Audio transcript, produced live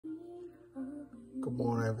Good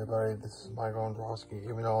morning, everybody. This is Michael Androsky.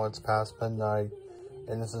 Even though it's past midnight,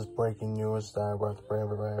 and this is breaking news that we're to bring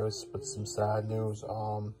everybody with some sad news.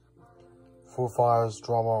 Foo Fighters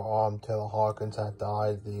drummer Taylor Hawkins had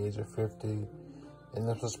died at the age of 50, and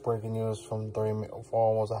this was breaking news from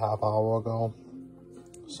almost a half hour ago.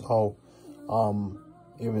 So,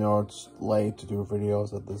 even though it's late to do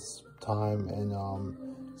videos at this time, and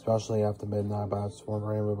especially after midnight, but I just want to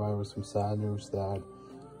bring everybody with some sad news that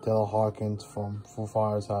Taylor Hawkins from Foo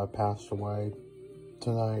Fighters had passed away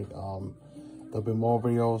tonight. There'll be more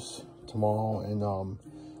videos tomorrow, and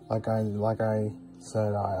like I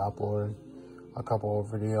said, I uploaded a couple of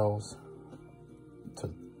videos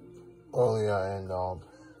earlier,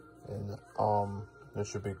 and it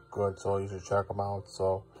should be good, so you should check them out.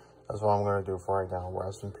 So that's what I'm gonna do for right now.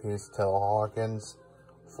 Rest in peace, Taylor Hawkins,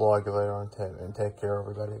 Flog you later, and take care,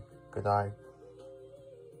 everybody. Good night.